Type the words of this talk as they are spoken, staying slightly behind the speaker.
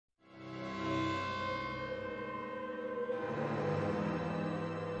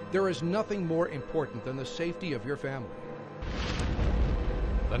There is nothing more important than the safety of your family.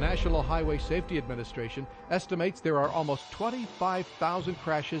 The National Highway Safety Administration estimates there are almost 25,000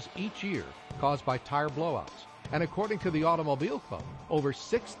 crashes each year caused by tire blowouts. And according to the Automobile Club, over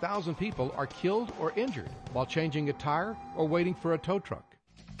 6,000 people are killed or injured while changing a tire or waiting for a tow truck.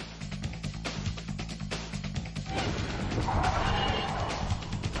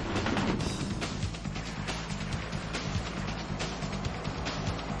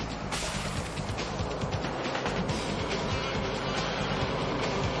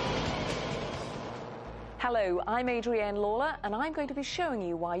 Hello, I'm Adrienne Lawler, and I'm going to be showing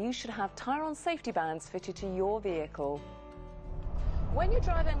you why you should have Tyron safety bands fitted to your vehicle. When you're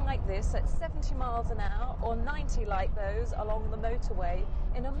driving like this at 70 miles an hour or 90 like those along the motorway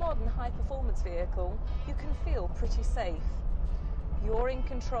in a modern high-performance vehicle, you can feel pretty safe. You're in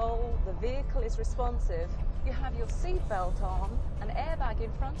control, the vehicle is responsive, you have your seat belt on, an airbag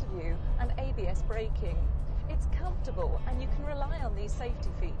in front of you, and ABS braking. It's comfortable and you can rely on these safety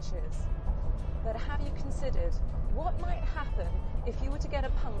features. But have you considered what might happen if you were to get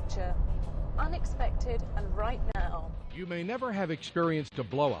a puncture, unexpected and right now? You may never have experienced a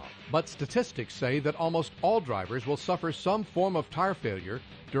blowout, but statistics say that almost all drivers will suffer some form of tire failure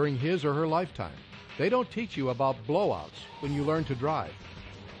during his or her lifetime. They don't teach you about blowouts when you learn to drive.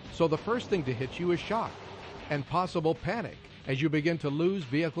 So the first thing to hit you is shock and possible panic as you begin to lose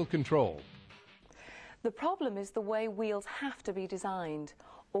vehicle control. The problem is the way wheels have to be designed.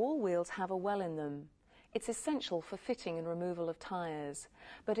 All wheels have a well in them. It's essential for fitting and removal of tyres,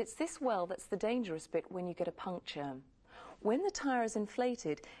 but it's this well that's the dangerous bit when you get a puncture. When the tyre is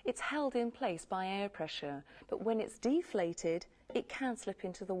inflated, it's held in place by air pressure, but when it's deflated, it can slip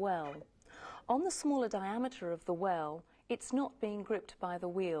into the well. On the smaller diameter of the well, it's not being gripped by the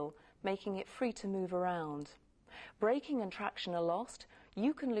wheel, making it free to move around. Braking and traction are lost,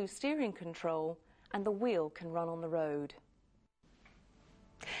 you can lose steering control, and the wheel can run on the road.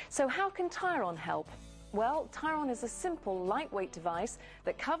 So how can Tyron help? Well, Tyron is a simple, lightweight device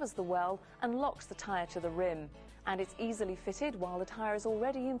that covers the well and locks the tyre to the rim, and it's easily fitted while the tyre is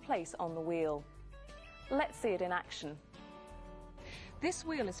already in place on the wheel. Let's see it in action. This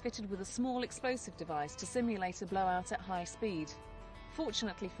wheel is fitted with a small explosive device to simulate a blowout at high speed.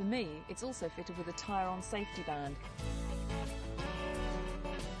 Fortunately for me, it's also fitted with a Tyron safety band.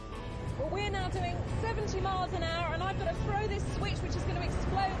 Well, we're now doing 70 miles an hour and I've got to throw this switch which is going to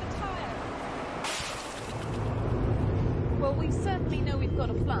explode the tyre. Well, we certainly know we've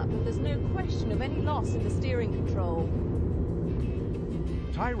got a flat, but there's no question of any loss in the steering control.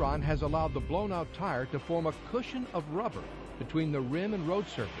 Tyron has allowed the blown-out tire to form a cushion of rubber between the rim and road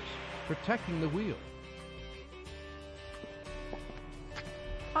surface, protecting the wheel.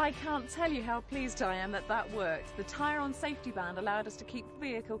 I can't tell you how pleased I am that that worked. The Tyron safety band allowed us to keep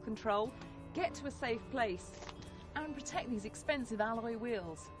vehicle control, get to a safe place, and protect these expensive alloy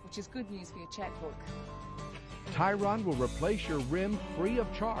wheels, which is good news for your checkbook. Tyron will replace your rim free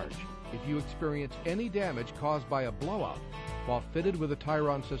of charge if you experience any damage caused by a blowout while fitted with a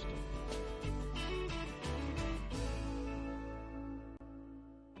Tyron system.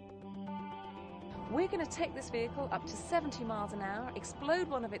 We're going to take this vehicle up to 70 miles an hour, explode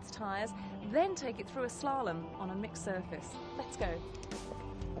one of its tyres, then take it through a slalom on a mixed surface. Let's go.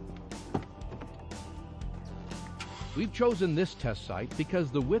 We've chosen this test site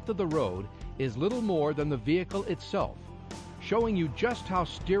because the width of the road is little more than the vehicle itself, showing you just how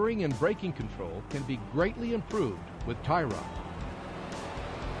steering and braking control can be greatly improved with Tyron.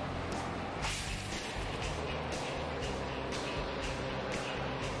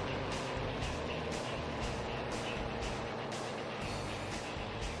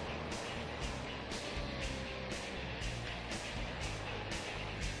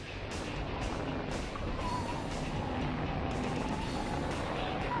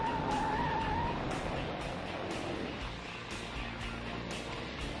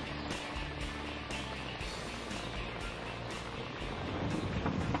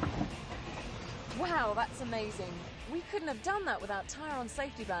 Wow, that's amazing. We couldn't have done that without Tyron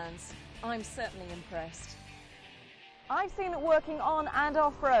safety bands. I'm certainly impressed. I've seen it working on and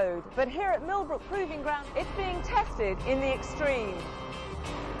off-road, but here at Millbrook Proving Ground, it's being tested in the extreme.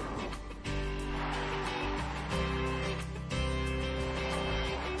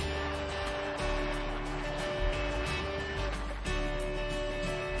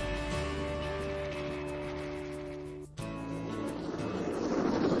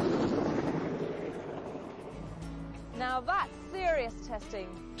 Now that's serious test testing.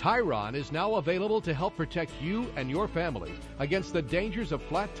 Tyron is now available to help protect you and your family against the dangers of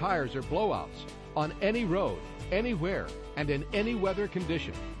flat tires or blowouts on any road, anywhere, and in any weather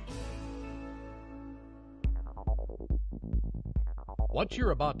condition. What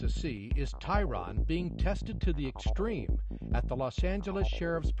you're about to see is Tyron being tested to the extreme at the Los Angeles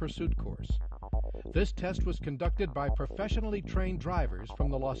Sheriff's Pursuit Course. This test was conducted by professionally trained drivers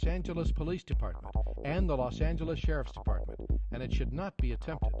from the Los Angeles Police Department and the Los Angeles Sheriff's Department, and it should not be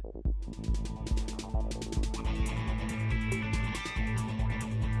attempted.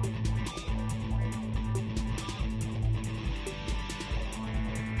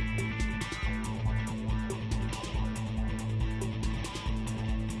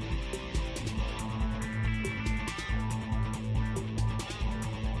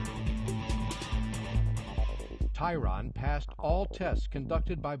 Tyron passed all tests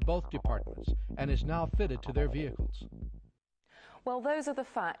conducted by both departments and is now fitted to their vehicles. Well, those are the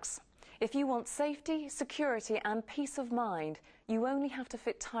facts. If you want safety, security and peace of mind, you only have to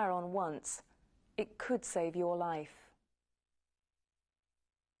fit Tyron once. It could save your life.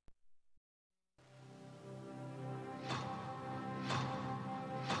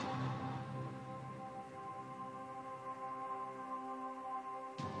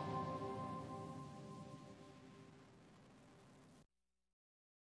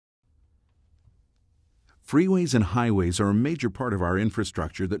 Freeways and highways are a major part of our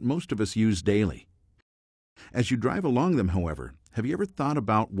infrastructure that most of us use daily. As you drive along them, however, have you ever thought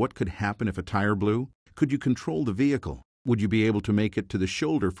about what could happen if a tire blew? Could you control the vehicle? Would you be able to make it to the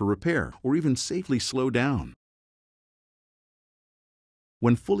shoulder for repair or even safely slow down?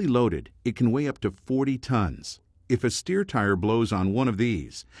 When fully loaded, it can weigh up to 40 tons. If a steer tire blows on one of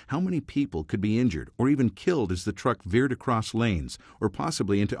these, how many people could be injured or even killed as the truck veered across lanes or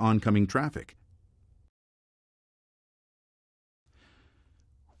possibly into oncoming traffic?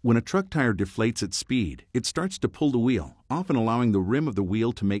 When a truck tire deflates at speed, it starts to pull the wheel, often allowing the rim of the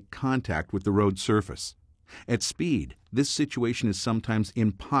wheel to make contact with the road surface. At speed, this situation is sometimes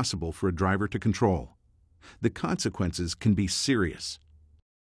impossible for a driver to control. The consequences can be serious.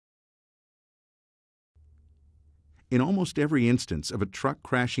 In almost every instance of a truck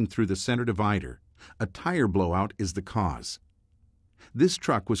crashing through the center divider, a tire blowout is the cause. This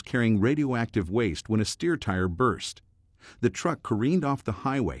truck was carrying radioactive waste when a steer tire burst. The truck careened off the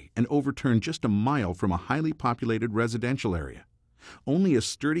highway and overturned just a mile from a highly populated residential area. Only a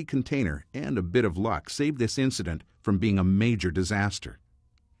sturdy container and a bit of luck saved this incident from being a major disaster.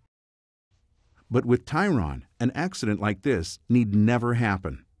 But with Tyron, an accident like this need never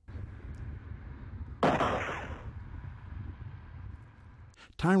happen.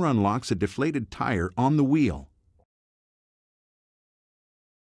 Tyron locks a deflated tire on the wheel,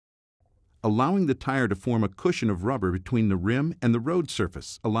 allowing the tire to form a cushion of rubber between the rim and the road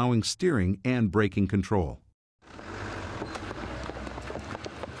surface, allowing steering and braking control.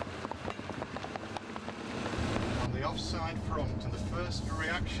 On the offside front, and the first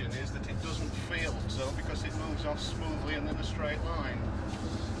reaction is that it doesn't feel so because it moves off smoothly and in a straight line.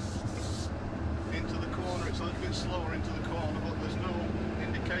 Into the corner, it's a little bit slower into the corner, but there's no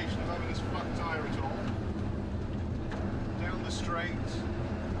indication of having this flat tire at all. Down the straight.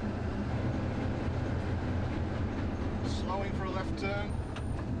 Slowing for a left turn.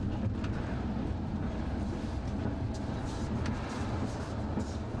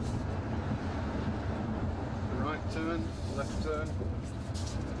 Right turn, left turn.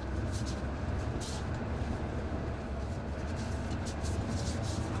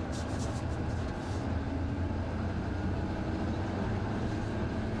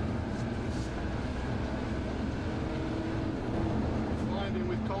 Finding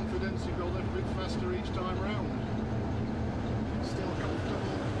with confidence you go a little bit faster each time round. Still comfortable,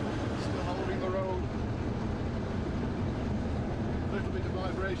 still holding the road. A little bit of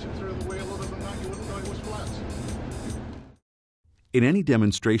vibration through the wheel, other than that you wouldn't know it was flat. In any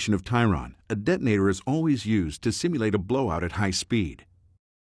demonstration of Tyron, a detonator is always used to simulate a blowout at high speed.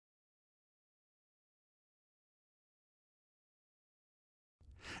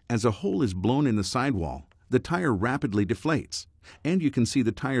 As a hole is blown in the sidewall, the tire rapidly deflates, and you can see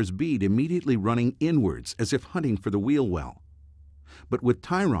the tire's bead immediately running inwards as if hunting for the wheel well. But with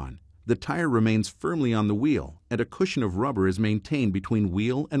Tyron, the tire remains firmly on the wheel and a cushion of rubber is maintained between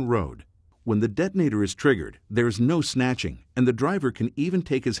wheel and road. When the detonator is triggered, there is no snatching, and the driver can even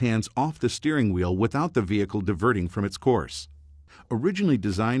take his hands off the steering wheel without the vehicle diverting from its course. Originally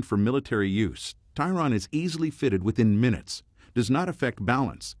designed for military use, Tyron is easily fitted within minutes, does not affect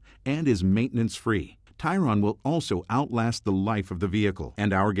balance, and is maintenance-free. Tyron will also outlast the life of the vehicle.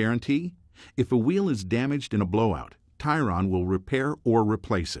 And our guarantee? If a wheel is damaged in a blowout, Tyron will repair or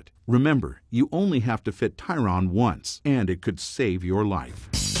replace it. Remember, you only have to fit Tyron once, and it could save your life.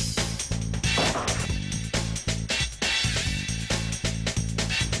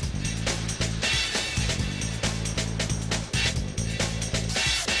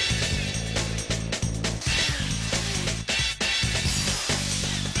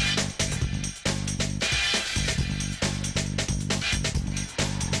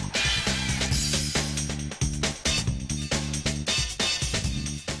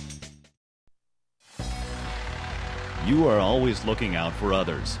 You are always looking out for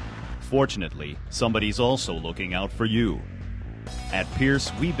others. Fortunately, somebody's also looking out for you. At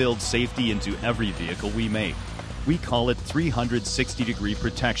Pierce, we build safety into every vehicle we make. We call it 360-degree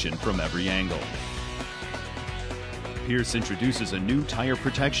protection from every angle. Pierce introduces a new tire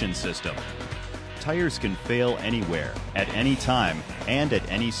protection system. Tires can fail anywhere, at any time, and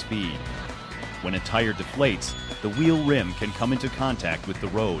at any speed. When a tire deflates, the wheel rim can come into contact with the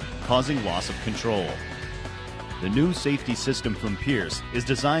road, causing loss of control. The new safety system from Pierce is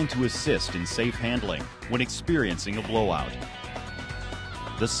designed to assist in safe handling when experiencing a blowout.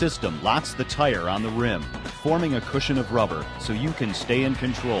 The system locks the tire on the rim, forming a cushion of rubber so you can stay in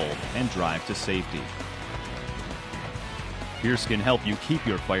control and drive to safety. Pierce can help you keep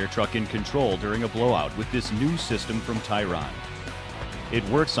your fire truck in control during a blowout with this new system from Tyron. It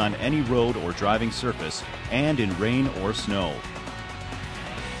works on any road or driving surface and in rain or snow.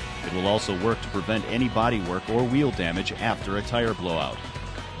 It will also work to prevent any bodywork or wheel damage after a tire blowout.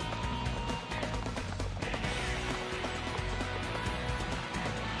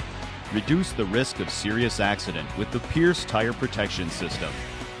 Reduce the risk of serious accident with the Pierce Tire Protection System.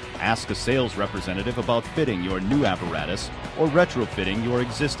 Ask a sales representative about fitting your new apparatus or retrofitting your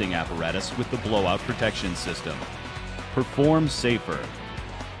existing apparatus with the blowout protection system. Perform safer.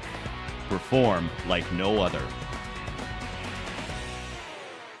 Perform like no other.